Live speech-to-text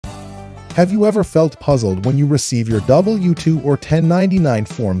Have you ever felt puzzled when you receive your W-2 or 1099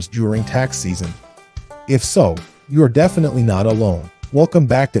 forms during tax season? If so, you're definitely not alone. Welcome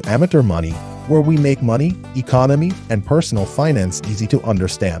back to Amateur Money, where we make money, economy, and personal finance easy to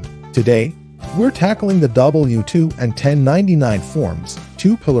understand. Today, we're tackling the W-2 and 1099 forms,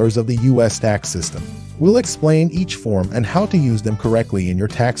 two pillars of the U.S. tax system. We'll explain each form and how to use them correctly in your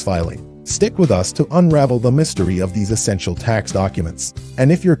tax filing. Stick with us to unravel the mystery of these essential tax documents.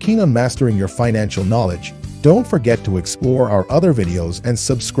 And if you're keen on mastering your financial knowledge, don't forget to explore our other videos and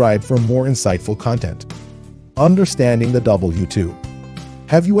subscribe for more insightful content. Understanding the W-2.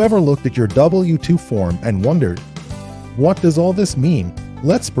 Have you ever looked at your W-2 form and wondered, what does all this mean?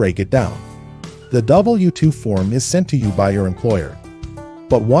 Let's break it down. The W-2 form is sent to you by your employer.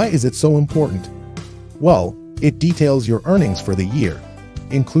 But why is it so important? Well, it details your earnings for the year,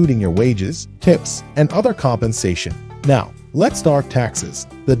 including your wages, tips, and other compensation. Now, let's talk taxes.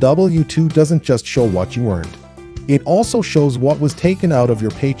 The W-2 doesn't just show what you earned. It also shows what was taken out of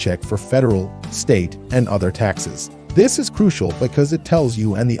your paycheck for federal, state, and other taxes. This is crucial because it tells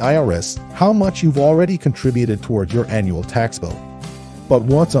you and the IRS how much you've already contributed toward your annual tax bill. But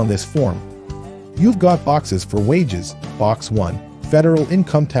what's on this form? You've got boxes for wages, Box 1, Federal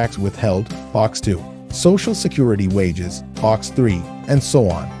Income Tax Withheld, Box 2, Social Security Wages, Box 3, and so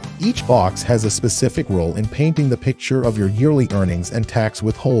on. Each box has a specific role in painting the picture of your yearly earnings and tax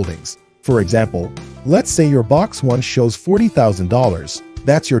withholdings. For example, let's say your Box 1 shows $40,000.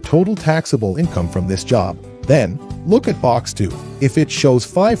 That's your total taxable income from this job. Then, look at Box 2. If it shows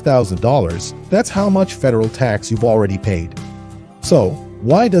 $5,000, that's how much federal tax you've already paid. So,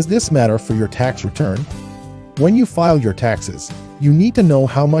 why does this matter for your tax return? When you file your taxes, you need to know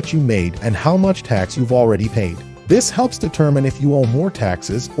how much you made and how much tax you've already paid. This helps determine if you owe more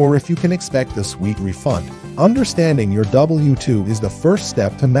taxes or if you can expect a sweet refund. Understanding your W-2 is the first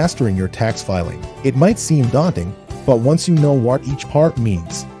step to mastering your tax filing. It might seem daunting, but once you know what each part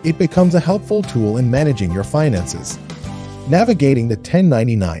means, it becomes a helpful tool in managing your finances. Navigating the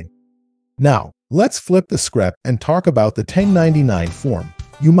 1099. Now, let's flip the script and talk about the 1099 form.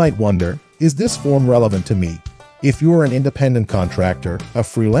 You might wonder, is this form relevant to me? If you're an independent contractor, a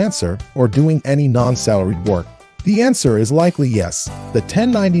freelancer, or doing any non-salaried work, the answer is likely yes. The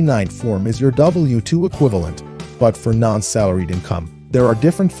 1099 form is your W-2 equivalent, but for non-salaried income, there are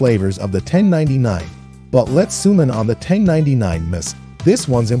different flavors of the 1099. But let's zoom in on the 1099 MIS. This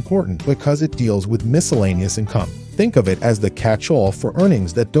one's important because it deals with miscellaneous income. Think of it as the catch-all for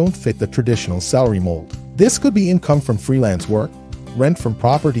earnings that don't fit the traditional salary mold. This could be income from freelance work, rent from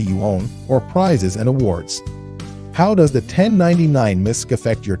property you own, or prizes and awards. How does the 1099 MIS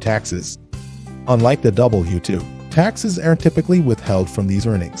affect your taxes? Unlike the W-2, taxes aren't typically withheld from these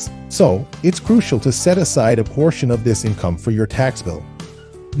earnings. So, it's crucial to set aside a portion of this income for your tax bill.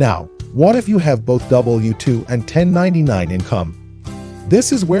 Now, what if you have both W-2 and 1099 income?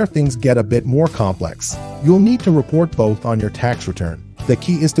 This is where things get a bit more complex. You'll need to report both on your tax return. The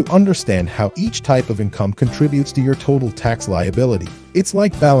key is to understand how each type of income contributes to your total tax liability. It's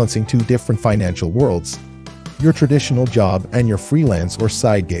like balancing two different financial worlds, your traditional job and your freelance or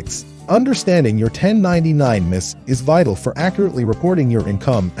side gigs. Understanding your 1099 MIS is vital for accurately reporting your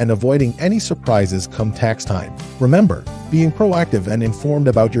income and avoiding any surprises come tax time. Remember, being proactive and informed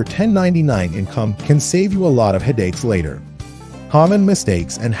about your 1099 income can save you a lot of headaches later. Common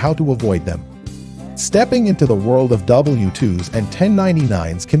mistakes and how to avoid them. Stepping into the world of W-2s and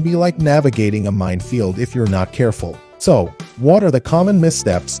 1099s can be like navigating a minefield if you're not careful. So, what are the common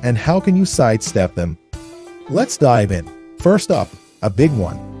missteps and how can you sidestep them? Let's dive in. First up, a big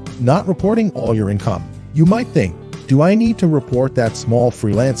one. Not reporting all your income. You might think, do I need to report that small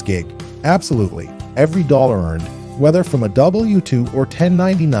freelance gig? Absolutely. Every dollar earned, whether from a W-2 or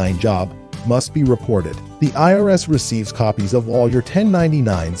 1099 job, must be reported. The IRS receives copies of all your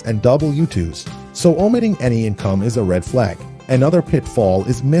 1099s and W-2s, so omitting any income is a red flag. Another pitfall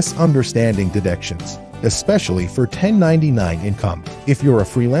is misunderstanding deductions, especially for 1099 income. If you're a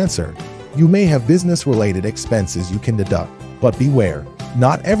freelancer, you may have business-related expenses you can deduct, but beware.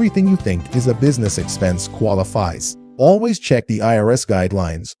 Not everything you think is a business expense qualifies. Always check the IRS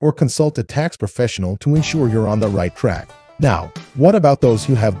guidelines or consult a tax professional to ensure you're on the right track. Now, what about those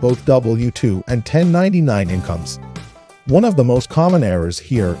who have both W-2 and 1099 incomes? One of the most common errors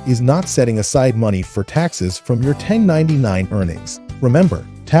here is not setting aside money for taxes from your 1099 earnings. Remember,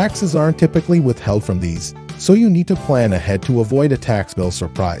 taxes aren't typically withheld from these, so you need to plan ahead to avoid a tax bill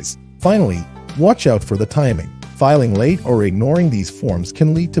surprise. Finally, watch out for the timing. Filing late or ignoring these forms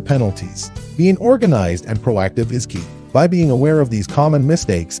can lead to penalties. Being organized and proactive is key. By being aware of these common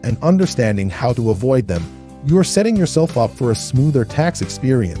mistakes and understanding how to avoid them, you are setting yourself up for a smoother tax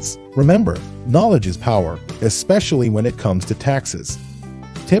experience. Remember, knowledge is power, especially when it comes to taxes.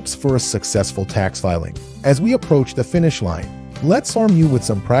 Tips for a successful tax filing. As we approach the finish line, let's arm you with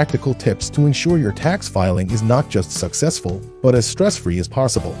some practical tips to ensure your tax filing is not just successful, but as stress-free as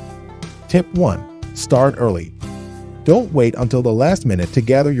possible. Tip 1. Start early. Don't wait until the last minute to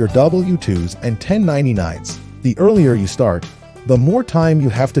gather your W-2s and 1099s. The earlier you start, the more time you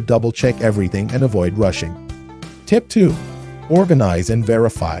have to double-check everything and avoid rushing. Tip 2. Organize and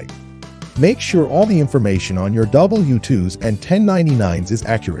verify. Make sure all the information on your W-2s and 1099s is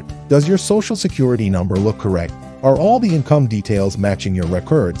accurate. Does your social security number look correct? Are all the income details matching your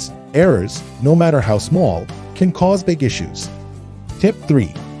records? Errors, no matter how small, can cause big issues. Tip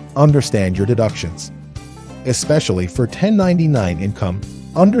 3. Understand your deductions. Especially for 1099 income,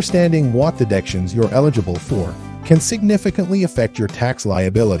 understanding what deductions you're eligible for can significantly affect your tax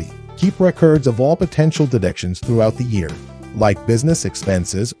liability. Keep records of all potential deductions throughout the year, like business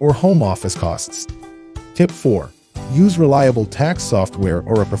expenses or home office costs. Tip 4. Use reliable tax software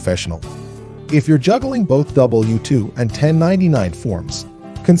or a professional. If you're juggling both W-2 and 1099 forms,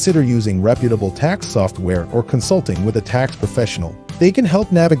 consider using reputable tax software or consulting with a tax professional. They can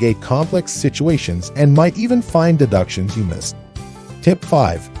help navigate complex situations and might even find deductions you missed. Tip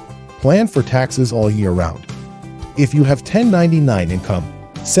 5. Plan for taxes all year round. If you have 1099 income,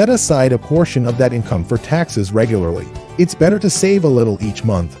 set aside a portion of that income for taxes regularly. It's better to save a little each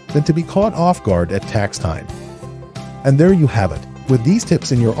month than to be caught off guard at tax time. And there you have it. With these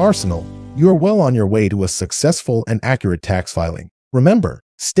tips in your arsenal, you're well on your way to a successful and accurate tax filing. Remember,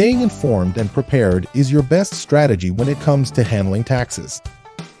 staying informed and prepared is your best strategy when it comes to handling taxes.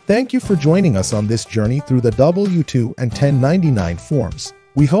 Thank you for joining us on this journey through the W-2 and 1099 forms.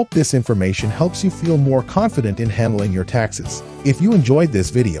 We hope this information helps you feel more confident in handling your taxes. If you enjoyed this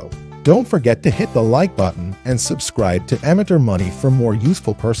video, don't forget to hit the like button and subscribe to Amateur Money for more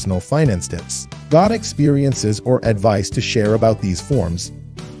useful personal finance tips. Got experiences or advice to share about these forms?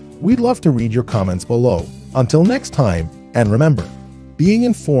 We'd love to read your comments below. Until next time, and remember, being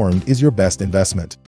informed is your best investment.